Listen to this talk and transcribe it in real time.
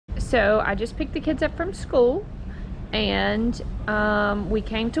So I just picked the kids up from school, and we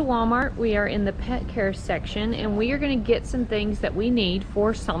came to Walmart. We are in the pet care section, and we are going to get some things that we need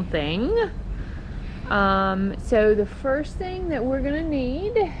for something. So the first thing that we're going to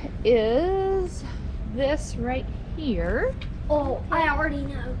need is this right here. Oh, I already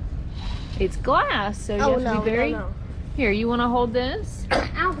know. It's glass, so you have to be very... No. Here, you want to hold this?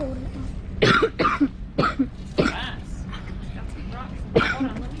 I'll hold it. Glass. Got some rocks. Hold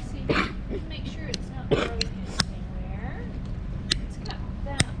on, let me see. Make sure it's not broken anywhere. It's got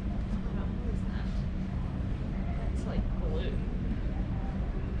that. Hold on, what is that? That's like glue.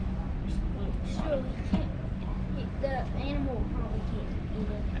 There's glue. Sure, the animal probably can't eat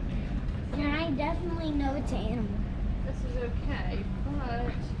it. And I definitely know it's an animal. This is okay, but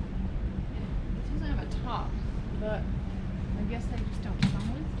it doesn't have a top. But I guess they just don't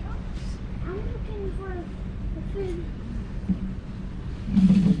come with tops. I'm looking for the food.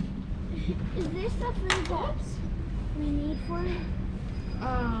 Is this the food box we need for it?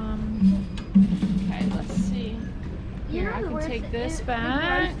 Okay, let's see. Here, I can take this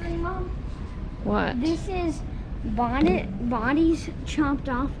back. What? This is bodies chopped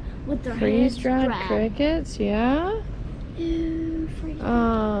off with their heads Freeze-dried dragged. crickets, yeah. Ew,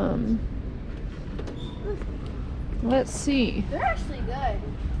 freeze-dried. Let's see. They're actually good.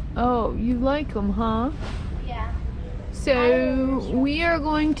 Oh, you like them, huh? Yeah. So we are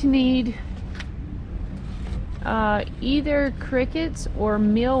going to need either crickets or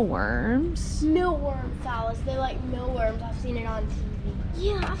mealworms. Mealworm salads. They like mealworms. I've seen it on TV.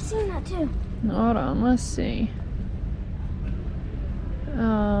 Yeah, I've seen that too. Hold on, let's see.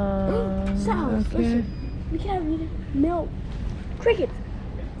 Salads. Okay. Listen, we can have milk. Crickets.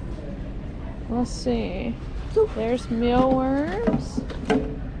 Let's see. There's mealworms.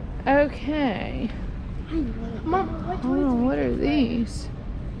 Okay. Mom, Hold on, what are these?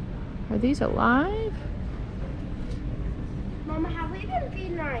 Are these alive? Mama, have we been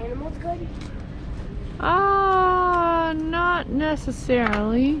feeding our animals good? Not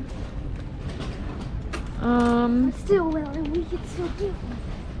necessarily. Still will, and we can still do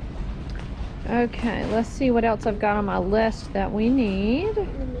it. Okay, let's see what else I've got on my list that we need. Let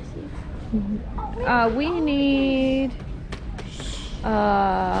me see.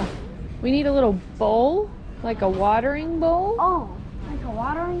 We need a little bowl, like a watering bowl. Oh, like a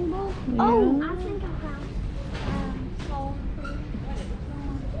watering bowl? Yeah. Oh, I think I found salt.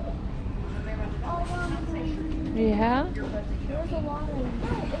 Yeah. There's a watering bowl.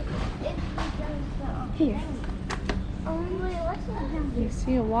 Here. Wait, let's look down You here.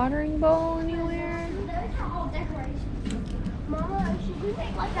 see a watering bowl anywhere? Those are all decorations. Mama, should we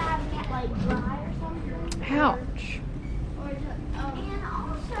make like that like dry or something? Ouch. And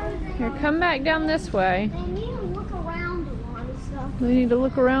also Here, come back down this way. they need to look around a lot of stuff. We need to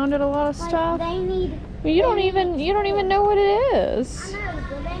look around at a lot of Like stuff. they need. Well, you don't even know what it I is. know,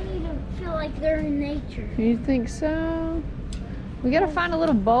 but they need to feel like they're in nature. You think so? We gotta find a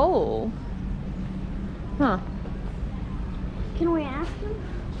little bowl. Huh. Can we ask them?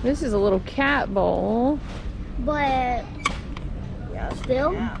 This is a little cat bowl. But yeah,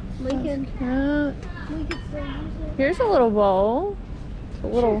 still we can Uh, still use it. here's a little bowl. It's a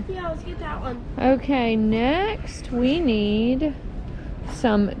little. Yeah, let's get that one. Okay, next we need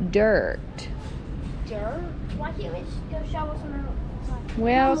some dirt. Dirt? Why can't we just go shovel some out?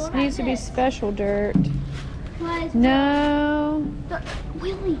 Well, Mom, it what needs to about be this? special dirt. Guys, No.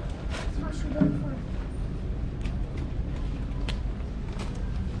 Willie. Special dirt for.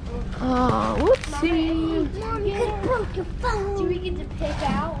 Oh, whoopsie. Mom, you could broke your phone. Do we get to pick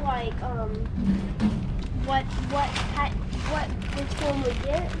out like which one we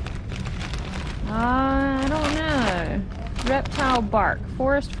get? I don't know. Reptile bark,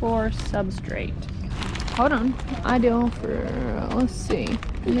 forest floor substrate. Hold on. Ideal for, let's see.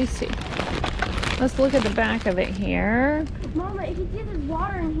 Let me see. Let's look at the back of it here. Mama, if you get this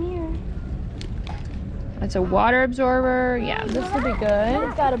water in here. It's a water absorber. Yeah, this would be good.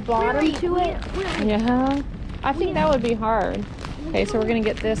 It's got a bottom to it. Yeah. I think that would be hard. Okay, so we're gonna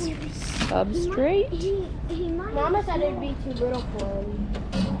get this substrate. He might. Mama said it'd be too little for him.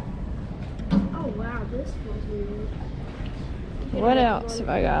 Oh wow, this feels weird. What else have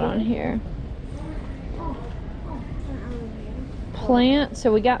I got on here? Plant.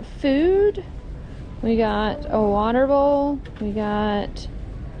 So we got food. We got a water bowl. We got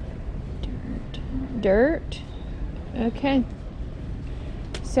dirt. Okay.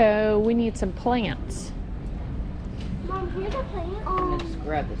 So we need some plants. Mom, here's a plant. Just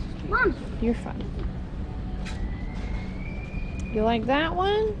grab this. Mom, You're fine. You like that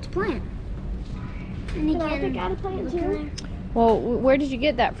one? it's a plant. And you Can I can pick out a plant look too? in there. Well, where did you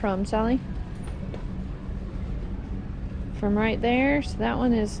get that from, Sally? From right there. So that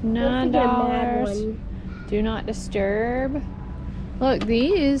one is $9. Do not disturb. Look,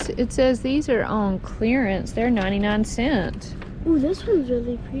 these, it says these are on clearance. They're 99 cents. Ooh, this one's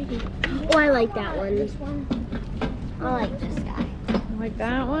really pretty. Oh, I like that one. This one. I like this guy. Like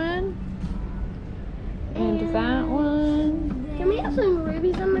that one. And that one. Can we have some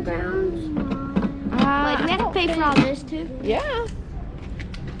rubies on the ground? Wait, do we have to pay for all this too? Yeah.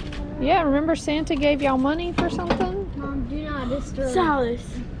 Yeah, remember Santa gave y'all money for something? Mom, do not disturb. Salas.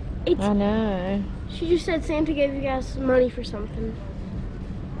 I know. She just said Santa gave you guys some money for something.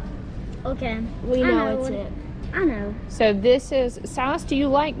 Okay. We I know know. it's it. I know. So this is, Silas, do you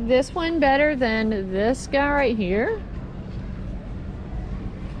like this one better than this guy right here?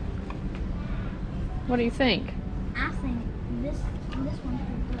 What do you think? I think this one's pretty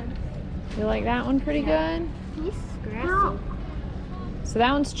good. You like that one pretty good? He's scratchy. No. So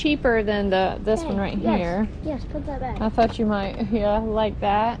that one's cheaper than this one right Yes. here. Yes, put that back. I thought you might, yeah, like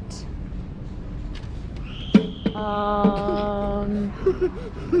that.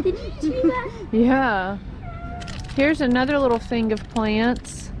 Did you see that? Yeah. Here's another little thing of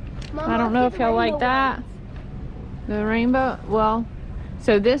plants. Mama, I don't know look if at the y'all like rainbow that. ones. The rainbow, well,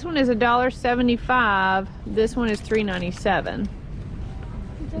 so this one is $1.75. This one is $3.97.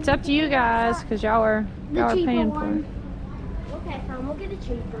 It's up to you guys, cause y'all are cheaper paying for one. it. Okay, fine. We'll get a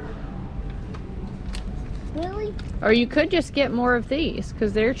cheaper. Really? Or you could just get more of these,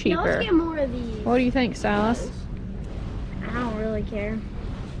 cause they're No, cheaper. let's get more of these. What do you think, Silas? I don't really care.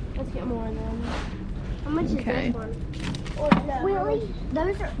 Let's get more of them. How much Okay. is this one? Willie,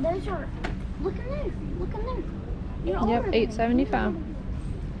 those are. Look in there. Look in there. You're Yep, older than $8.75.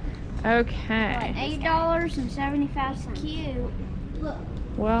 Okay. $8.75. Cute. Look,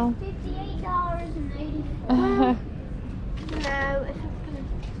 Well, $58.84. No, if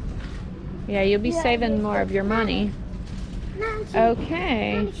yeah, you'll be saving more of your money.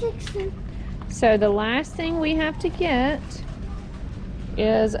 Okay. 96 cents. So the last thing we have to get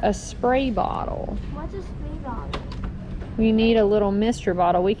is a spray bottle. what's a spray bottle? We need a little mister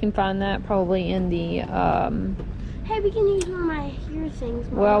bottle. We can find that probably in the, Hey, we can use one of my hair things.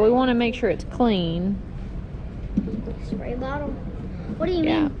 Mom. well, we want to make sure it's clean. Spray bottle. What do you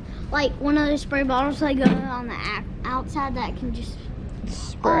Yeah. mean? Like one of those spray bottles that go on the outside that can just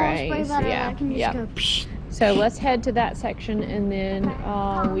spray Sprays, bottle yeah, that can just yeah. go. Psh. So let's head to that section and then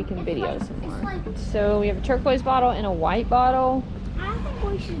we can video some more. So we have a turquoise bottle and a white bottle. I think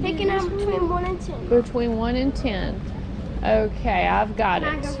we should Pick a number between 1 and 10. Between 1 and 10. Okay, I've got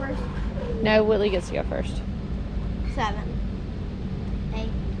Can I go it. first? No, Whitley gets to go first. 7. 8.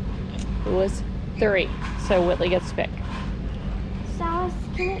 It was 3, so Whitley gets to pick. Silas,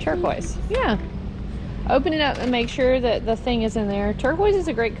 can it Turquoise. Yeah. Open it up and make sure that the thing is in there. Turquoise is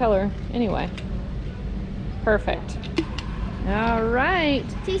a great color anyway. Perfect. All right.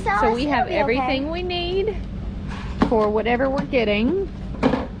 See, So we have everything we need for whatever we're getting.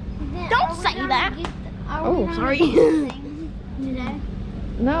 Don't say that. Oh, sorry. Today?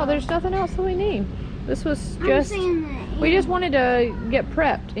 No, there's nothing else that we need. This was I'm just, saying that. we just wanted to get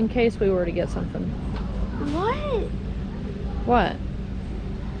prepped in case we were to get something. What? What?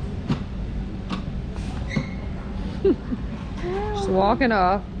 Just walking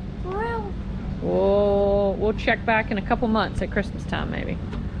off. Well, We'll check back in a couple months at Christmas time, maybe.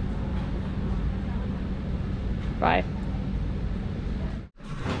 Bye.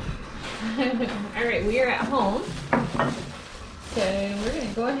 All right, we are at home. So we're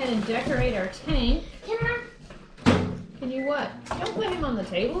gonna go ahead and decorate our tank. Can you what? Don't put him on the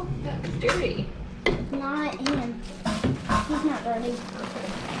table. That's dirty. Not him. He's not ready.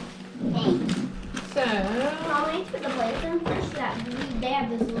 So, Mom, I need to put the plants in first. They have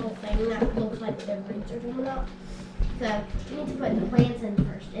this little thing that looks like their roots are coming up. So we need to put the plants in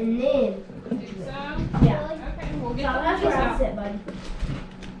first, and then yeah. Okay, we'll So get the that's plants where I'll out. sit, buddy.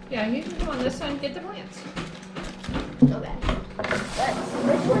 Yeah, you can come on this side and get the plants. Okay.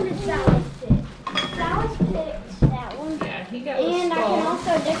 Which one did Silas pick? Silas picked that one, Yeah, he got the and I can skull.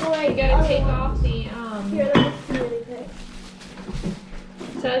 also decorate. You gotta other take ones. off the Here, let me see what he picked.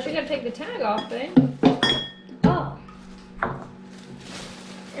 so you gotta take the tag off, babe. Oh.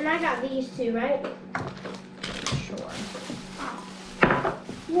 And I got these two, right? Sure.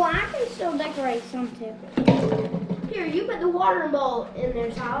 Well, I can still decorate some too. Here, you put the water bowl in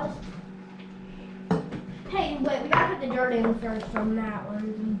there, Silas. Hey, wait, we gotta put the dirt in first from that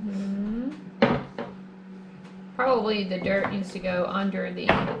one. Probably the dirt needs to go under the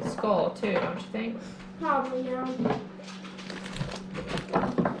skull too, don't you think? Probably, yeah.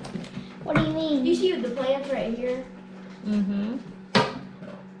 What do you mean? You see the plants right here? Mm-hmm.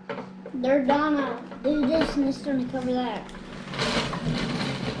 They're gonna do this and it's gonna cover that.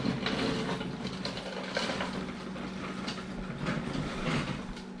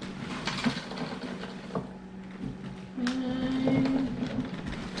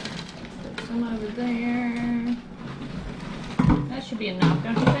 Put some over there. That should be enough,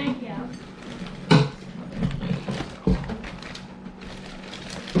 don't you think? Yeah.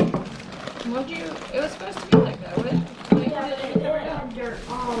 What'd you? It was supposed to be like that, right? Yeah, but it had dirt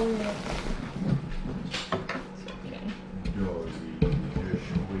all in it.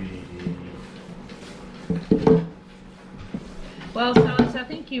 Okay. Well, Silas, I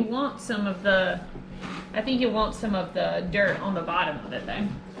think you want some of the. I think you want some of the dirt on the bottom of it, though.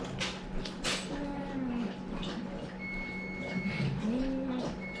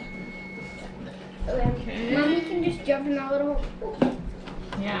 Okay. Mom, you can just jump in that little.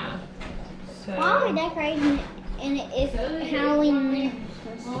 Yeah. So. While we're decorating it, and it's Halloween there.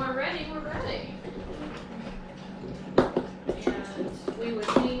 Well, we're ready. We're ready. And we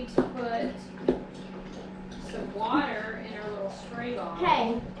would need to put some water in our little spray bottle.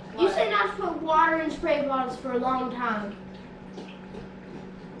 Hey, you said not to put water in spray bottles for a long time.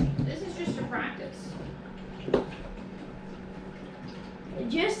 This is just a practice.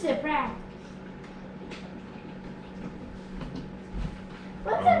 Just to practice.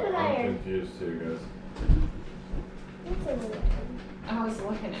 What's over I'm there? confused too, guys. What's over there? I was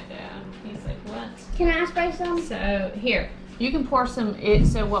looking at Dad. He's like, what? Can I spray some? So here, you can pour some.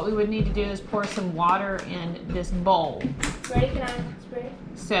 So what we would need to do is pour some water in this bowl. Ready? Can I spray?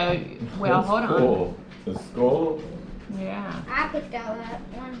 So, well, hold on. Skull. The skull? Yeah, I picked out that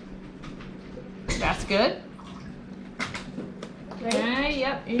one. that's good. Ready? Okay,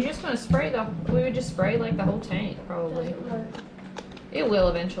 yep. You're just gonna spray the. We would just spray like the whole tank, probably. Doesn't work. It will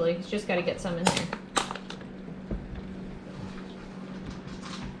eventually. It's just got to get some in there.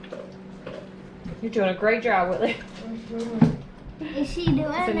 You're doing a great job with it. Is she doing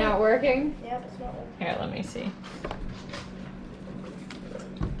Is it it? not working? Yep, it's not working. Here, let me see.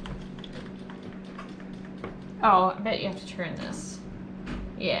 Oh, I bet you have to turn this.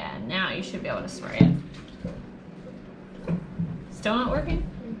 Yeah, now you should be able to spray it. Still not working?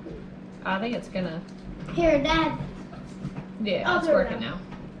 I think it's gonna. Here, Dad. Yeah, Oh, it's there we working go. now.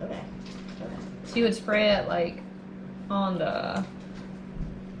 Okay. So you would spray it like on the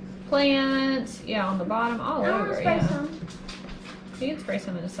plants, yeah, on the bottom, all I over. want to spray Yeah. some. You can spray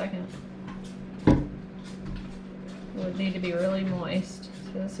some in a second. It would need to be really moist.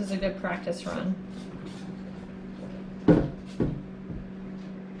 So this is a good practice run.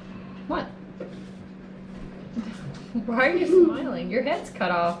 What? Why are you smiling? Your head's cut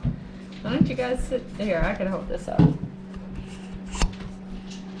off. Why don't you guys sit here? I can hold this up. You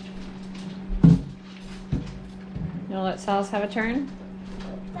wanna let Silas have a turn?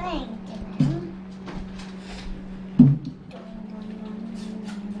 Thank you, Mom.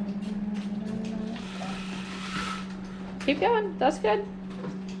 Keep going. That's good.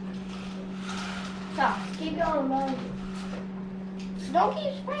 Stop. Keep going, Mom. Don't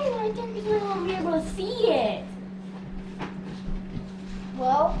keep spraying right there because we won't be able to see it.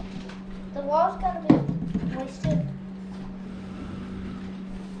 Well, the wall's gotta be moisted.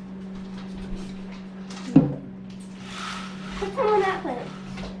 Put some on that plant.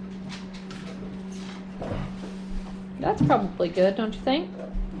 That's probably good, don't you think?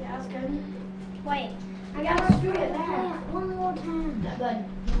 Yeah, that's good. Wait, I gotta screw it back. plant one more time. Not good.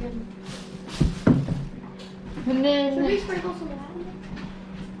 And Should we then sprinkle some of that in there?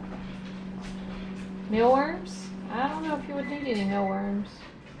 mealworms? I don't know if you would need any mealworms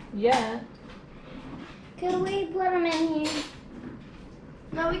yet. Could we put them in here?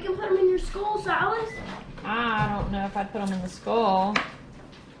 No, we can put them in your skull, Silas. I don't know if I'd put them in the skull.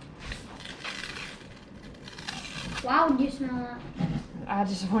 Why would you smell that? I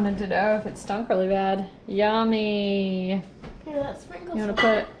just wanted to know if it stunk really bad. Yummy. Here, let's sprinkle You some. want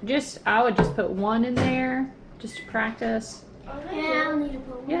to put I would just put one in there just to practice. Oh, they Yeah, I'll do. need to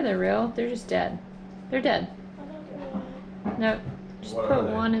put one. Yeah, they're real. They're just dead. They're dead. Nope. Just What put are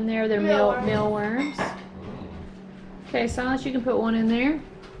they? one in there. They're Mealworms. mealworms. Okay, Silas, you can put one in there.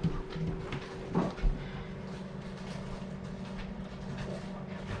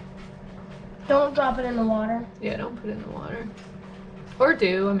 Don't drop it in the water. Yeah, don't put it in the water. Or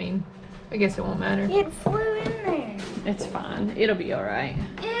do, I mean, I guess it won't matter. It flew in there. It's fine. It'll be alright.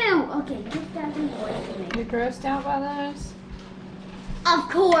 Ew. Okay, get that thing away from me. You're grossed out by those? Of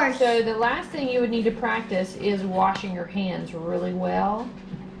course. So the last thing you would need to practice is washing your hands really well.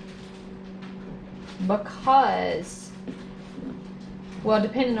 Because, well,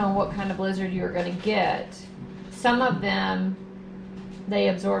 depending on what kind of blizzard you're going to get, some of them, they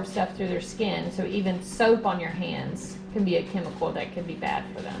absorb stuff through their skin, so even soap on your hands can be a chemical that could be bad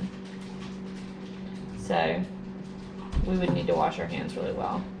for them. So we would need to wash our hands really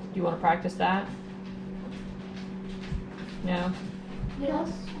well. Do you want to practice that? No? Yes.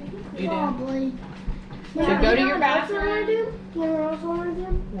 You do? Probably. So go to your bathroom. You know what else I want to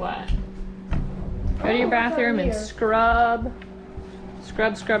do? What? Go to your bathroom and scrub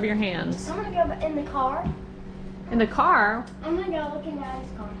your hands. I'm gonna go in the car. In the car? I'm gonna go look in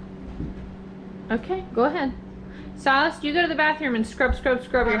Daddy's car. Okay, go ahead. Silas, you go to the bathroom and scrub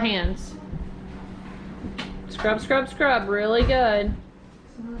your hands. Scrub, really good.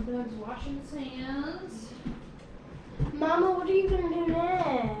 So Doug's washing his hands. Mama, what are you gonna do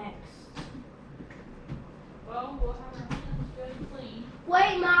next? Well, we'll have our hands good and clean.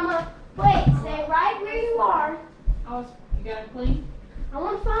 Wait, Mama. Wait, stay right where you are. Oh, you got it clean? I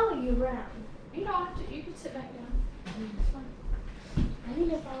want to follow you around. You don't have to, you can sit back down. It's fine. I need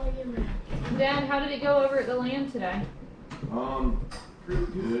to follow you around. Dad, how did it go over at the land today? Pretty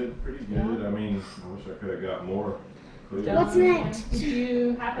good. I mean, I wish I could have got more clues. What's next? Did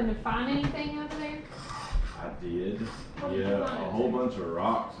you happen to find anything over there? I did. What did you Yeah, a find? whole bunch of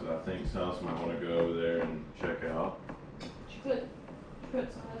rocks that I think Silas might want to go over there and check out. Did you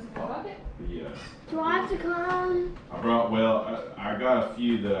put some of those in the bucket? But yeah, Do I have to come? I got a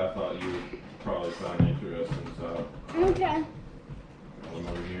few that I thought you would probably find interesting, so Okay. got them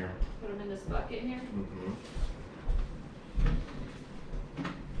over here. Put them in this bucket here. Mm-hmm.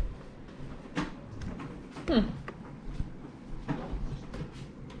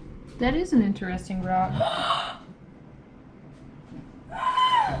 That is an interesting rock.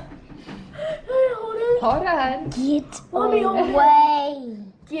 Hold on. Get Let me hold it. away.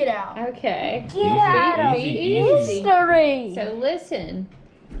 Get out. Okay. Get out of Easy. history. So listen,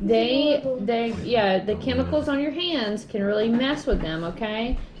 the chemicals on your hands can really mess with them,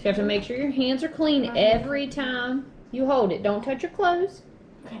 okay? So you have to make sure your hands are clean every time you hold it. Don't touch your clothes.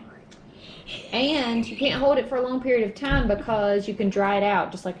 And you can't hold it for a long period of time because you can dry it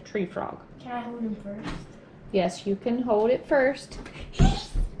out just like a tree frog. Can I hold him first? Yes, you can hold it first.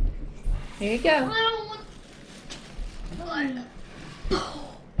 Here you go. Come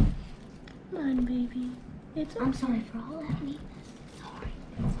on, baby. I'm sorry for all that meanness. Sorry.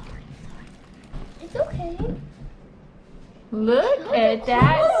 It's okay. Look at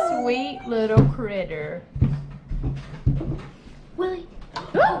that sweet little critter. Willie.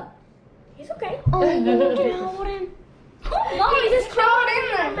 He's okay. Oh, Can I hold him? Mom, he just crawled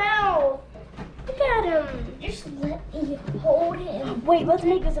in my mouth. Look at him. just let me hold him. Wait, let's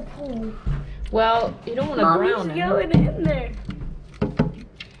make this a pool. Well, you don't want to drown him. going in there.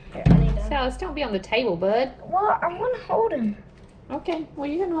 Here, I need to. Silas, don't be on the table, bud. Well, I want to hold him. Okay, well,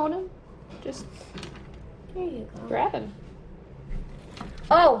 you can hold him. Just Here you go. grab him.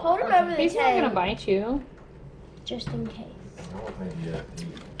 Oh, hold him over the He's not table. gonna bite you. Just in case. I don't think he has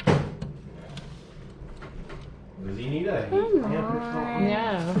heat. Does he need a heat Come lamp or something?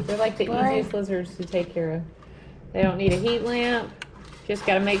 No, they're like the What? easiest lizards to take care of. They don't need a heat lamp. Just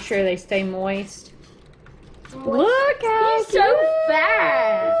gotta make sure they stay moist. Look how He's so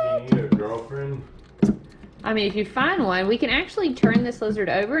fast. Does he need a girlfriend? I mean, if you find one, we can actually turn this lizard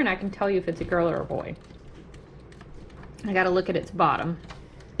over and I can tell you if it's a girl or a boy. I gotta look at its bottom.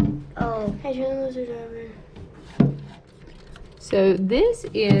 Oh, hey, turn the lizard over. So this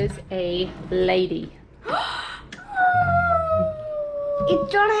is a lady.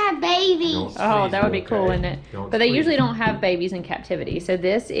 It's gonna have babies. Don't Oh, squeeze that would be it, cool, okay? wouldn't it? Don't But they squeeze usually it. don't have babies in captivity. So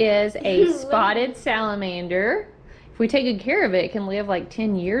this is a spotted salamander. If we take good care of it, it can live like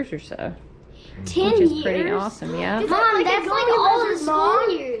 10 years or so, 10 which is years. pretty awesome, yeah. Is it Mom, like a that's like gummy all the lizard, Mom?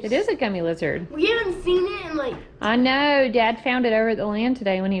 school years. It is a gummy lizard. We haven't seen it in like. I know. Dad found it over at the land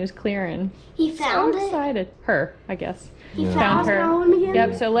today when he was clearing. He found So it. excited. Her, I guess. He Yeah. Found found her. it. Hold him again.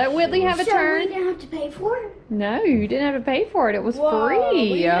 Yep, so let Whitley have a So we turn. didn't have to pay for it. No, you didn't have to pay for it. It was Whoa,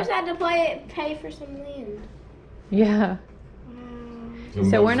 free. We just had to pay for some land. Yeah. The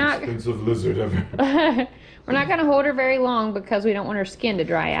So most we're not- expensive lizard ever. We're not going to hold her very long because we don't want her skin to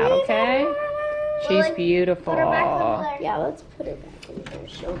dry out, okay? She's beautiful. Put her back over there. Yeah, let's put her back in there.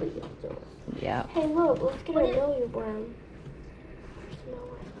 She'll be good. Yeah. Hey, look, let's get a really brown.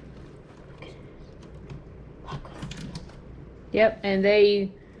 Yep, and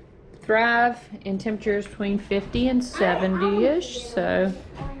they thrive in temperatures between 50 and 70-ish, so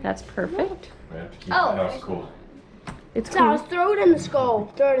that's perfect. We have to keep Oh. the house cool. It's Silas, cool. throw it in the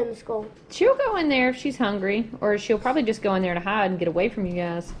skull. Throw it in the skull. She'll go in there if she's hungry, or she'll probably just go in there to hide and get away from you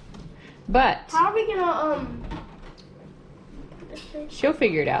guys. But How are we gonna put this thing? she'll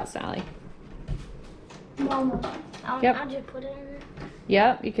figure it out, Sally. Mama. Yep. I'll just put it in there.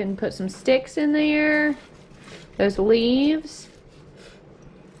 Yep, you can put some sticks in there. Those leaves.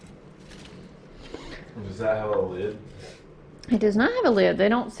 Does that have a lid? It does not have a lid. They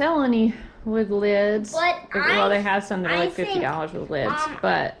don't sell any with lids. But Well, they have some that are I like think, $50 with lids,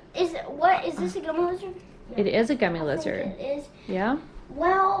 but Is this a gummy lizard? it is a gummy I think lizard. it is. Yeah.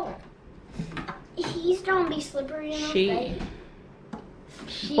 Well, he's don't be slippery enough.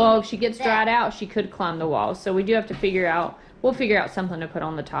 Well, if she gets dried out, she could climb the wall. So we do have to figure out. We'll figure out something to put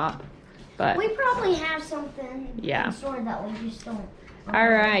on the top. But We probably have something Yeah. in store that we just don't. all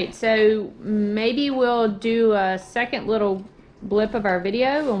right, so maybe we'll do a second little blip of our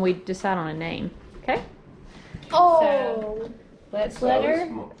video when we decide on a name. Okay? Oh, Let's let her.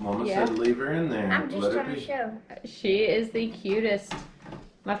 Mama Yeah. said leave her in there. I'm just Let her trying to be. show. She is the cutest.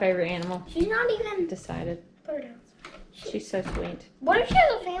 My favorite animal. She's not even. Decided. Put her down. She's so sweet. What if she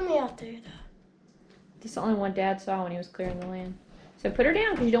has a family out there, though? This is the only one Dad saw when he was clearing the land. So put her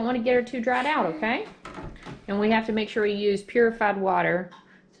down because you don't want to get her too dried out, okay? And we have to make sure we use purified water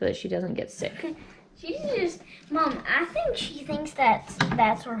so that she doesn't get sick. She's just, Mom. I think she thinks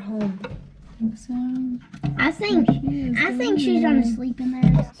that's her home. So I think she's gonna sleep in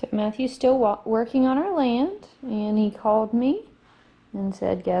there. Matthew's still working on our land, and he called me and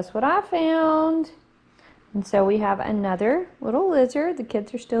said, "Guess what I found?" And so we have another little lizard. The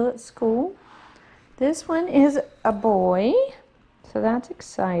kids are still at school. This one is a boy, so that's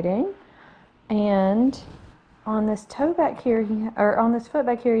exciting. And on this toe back here, on this foot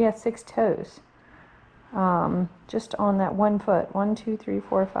back here, he has 6 toes. Just on that one foot. 1, 2, 3,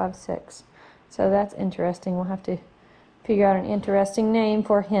 4, 5, 6. So that's interesting. We'll have to figure out an interesting name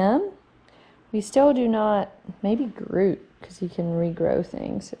for him. We still do not, maybe Groot, because he can regrow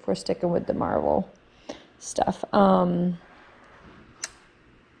things if we're sticking with the Marvel stuff.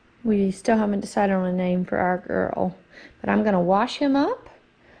 We still haven't decided on a name for our girl, but I'm going to wash him up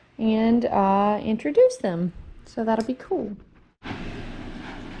and introduce them. So that'll be cool.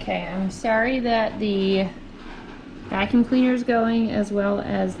 Okay, I'm sorry that the vacuum cleaner is going as well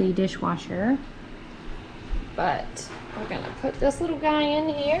as the dishwasher, but we're going to put this little guy in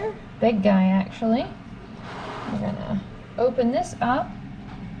here. Big guy, actually. We're going to open this up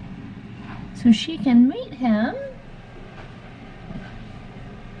so she can meet him.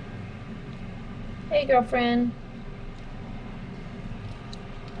 Hey, girlfriend.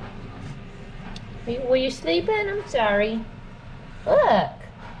 Were you sleeping? I'm sorry. Look.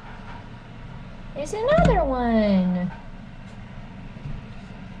 There's another one.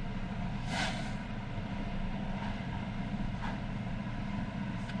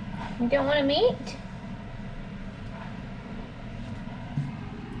 You don't want to meet?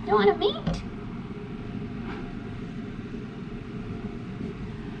 Don't want to meet?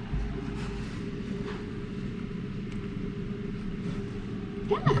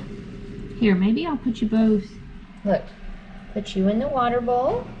 Yeah. Here, maybe I'll put you both. Look, put you in the water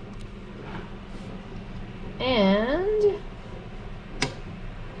bowl. And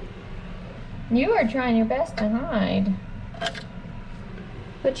you are trying your best to hide.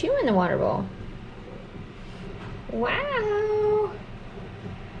 Put you in the water bowl. Wow.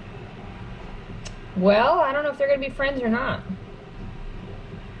 Well, I don't know if they're going to be friends or not.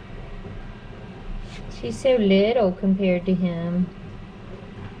 She's so little compared to him.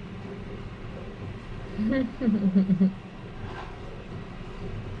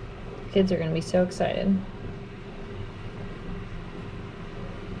 Kids are going to be so excited.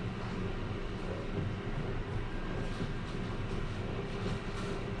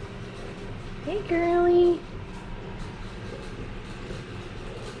 Hey, girly.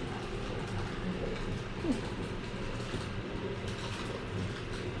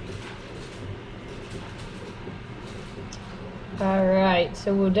 All right,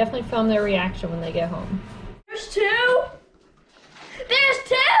 so we'll definitely film their reaction when they get home. There's 2. There's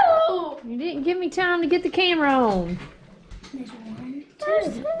 2. You didn't give me time to get the camera on. There's 1,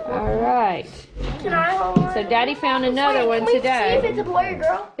 2. All right. Can I hold one? So Daddy found another one Can we see today. if it's a boy or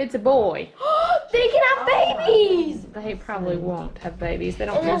girl? It's a boy. They can have babies. They probably won't have babies. They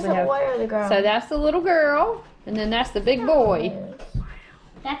don't And that's usually the have. boy or the girl? So that's the little girl, and then that's the big boy.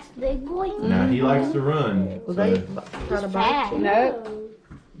 That's the big boy. Now he likes to run. Will so- they He's fat. Nope.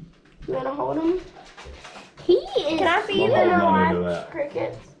 You wanna hold him? He is. Can I feed We'll him hold on into alive that.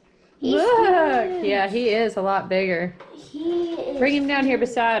 crickets? Look, yeah, he is a lot bigger. He is. Bring him down here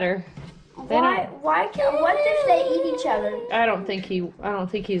beside her. They Why? Why can? What if they eat each other? I don't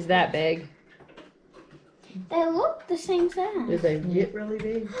think he's that big. They look the same size. Did they get really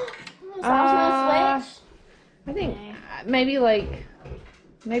big? Switch. I think maybe like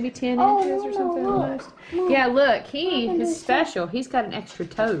maybe 10 Oh, inches or something look. almost. Mom, Yeah, look, he Mom, is there's special. He's got an extra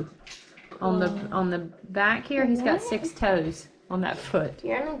toe on the back here. He's got 6 toes on that foot.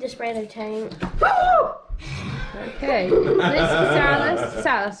 Here, I need to spray the tank. Okay, listen,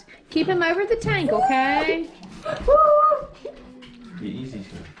 Silas, keep him over the tank, okay? Be easy,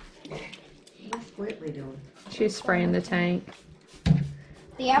 sir. What's Whitley doing? She's spraying the tank.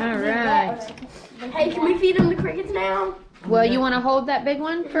 Yeah, All right. Hey, can we feed them the crickets now? Well, you want to hold that big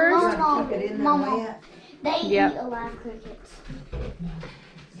one first? Mama, Tuck it in there Mama, wet. they Yep. eat a lot of crickets.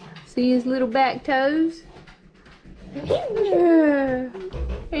 See his little back toes? Yeah.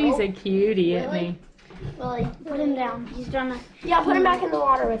 He's a cutie, isn't he? Willie, put him down. He's trying to. Yeah, put him back in the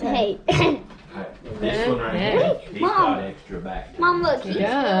water with her. Hey, This one right here, he's Mom. got extra back. Mom, look. He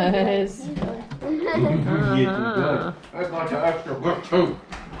does. Uh-huh. I'd like an extra book too.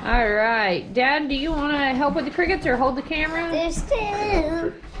 All right, Dad, do you want to help with the crickets or hold the camera? There's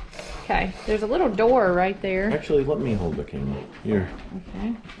 2. Okay, there's a little door right there. Actually, let me hold the camera. Here,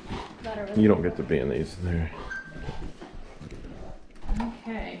 Okay. you don't get to be in these. There.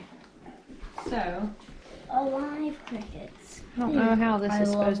 Okay. So, Alive crickets. I don't know how this is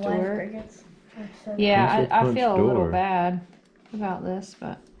supposed to work. crickets. Yeah, Pencil I punch feel a little door. bad about this,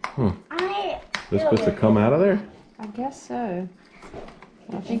 but They're supposed to come out of there? I guess so.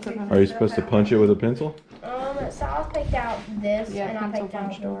 I think we're Are gonna. you supposed to punch it with a pencil? Sal picked out this, Yeah, and I pencil picked out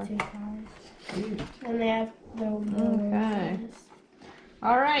punch the door. 2 colors. And they have the Okay.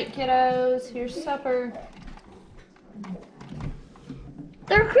 All right, kiddos, here's supper.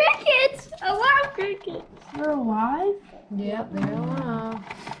 They're crickets. Alive crickets. They're alive? Yep, they're alive.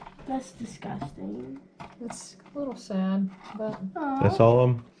 That's disgusting. It's a little sad, but That's all of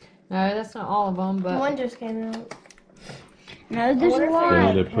them? no, that's not all of them. But One just came out. No, there's wonder a if lot. Do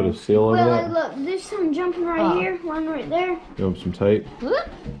you need to put a seal over Willie, that? look. There's some jumping right Oh. here. One right there. Give them some tape. look,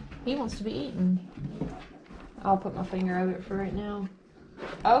 he wants to be eaten. I'll put my finger over it for right now.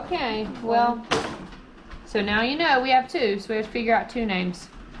 Okay, well, so now you know we have 2, so we have to figure out 2 names.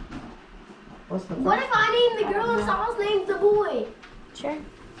 What's the What if I name the girl and Sal's name's the boy? Sure.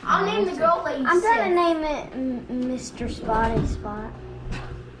 I'll name the girl Lady I'm trying to Sith. name it Mr. Spotty Spot.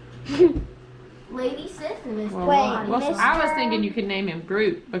 Lady Sith and Miss Well, Wait, I was Mr. thinking you could name him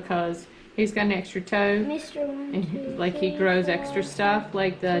Groot because he's got an extra toe. Mr. 1, And 2, like he 3, grows 4, extra stuff,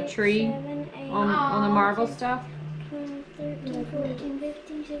 like the 6, tree 7, 8, on the Marvel stuff. 12, 13, 14,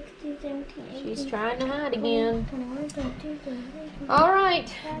 15, 16, 17, 18, She's trying to hide again. 21, 22, 23, All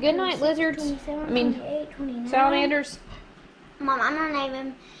right. Good night, lizards. 27, I mean, 28, 29. salamanders. Mom, I'm gonna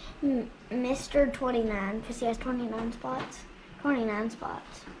name him Mr. 29 because he has 29 spots. 29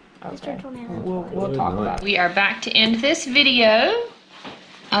 spots. Okay. Mr. 29. We'll talk about it. We are back to end this video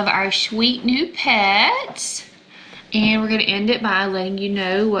of our sweet new pets. And we're going to end it by letting you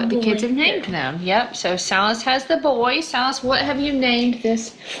know what the kids have named them. Yep, so Silas has the boy. Silas, what have you named this?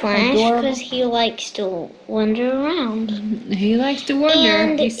 Flash Adorable. because he likes to wander around. He likes to wander.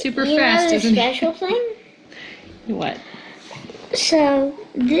 And He's super you fast, know the isn't special thing? he? What? So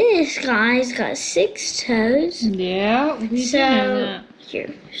this guy's got 6 toes. Yeah, we do know that.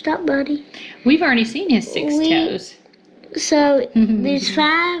 Here, stop, buddy. We've already seen his 6 We- toes. So there's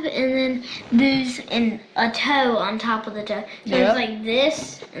 5, and then there's a toe on top of the toe. So Yep. it's like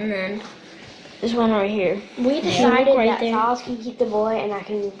this, and then this one right here. We decided Right that there. Sal can keep the boy and I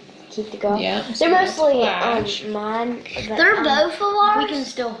can keep the girl. Yeah. They're mostly Flash. mine. But, They're both of ours. We can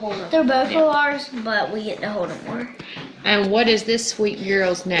still hold them. They're both Yeah. of ours, but we get to hold them more. And what is this sweet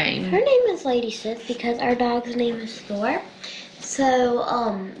girl's name? Her name is Lady Sith because our dog's name is Thor. So,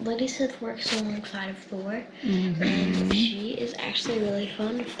 Lady Sith works alongside of Thor, and she is actually really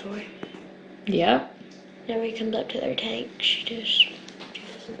fond of Thor. Yep. Whenever he comes up to their tank, she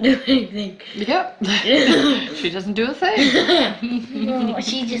doesn't do anything. Yep. She doesn't do a thing.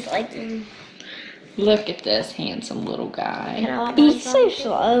 She just likes Look at this handsome little guy. Can I let He's mine so go?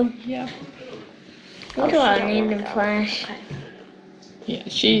 slow. Yeah. What do I named him Flash? Yeah,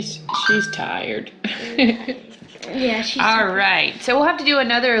 she's tired. Yeah, she's All right, so we'll have to do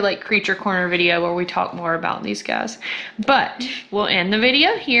another like creature corner video where we talk more about these guys. But we'll end the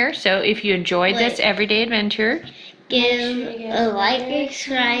video here. So if you enjoyed this everyday adventure, give a like,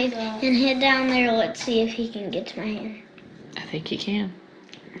 subscribe, and hit down there. Let's see if he can get to my hand. I think you can.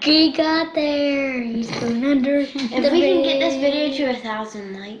 He got there. He's going under. If we can get this video to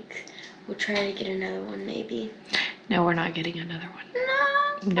 1,000 likes, we'll try to get another one maybe. No, we're not getting another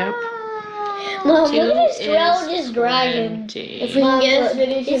one. Nope. Mom, Two look at this is religious dragon. 20. If we can get this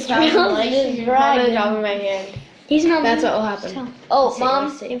video to It's 1,000 likes, really you can have dragging. the top of my hand. He's not. That's what will happen. Oh, See, Mom,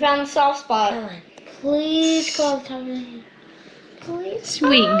 let's see. you found the soft spot. Come on. Please go on top of my hand. please?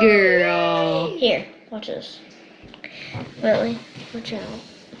 Sweet girl. Here, watch this. Bentley, watch out.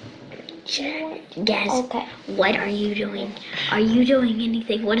 Guys, Okay. what are you doing? Are you doing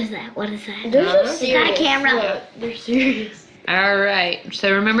anything? What is that? What is that? They're just Is that a serious. camera? Look, they're serious. All right.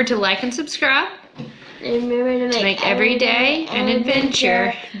 So remember to like and subscribe And remember to make every day an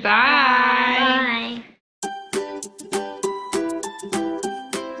adventure. Bye.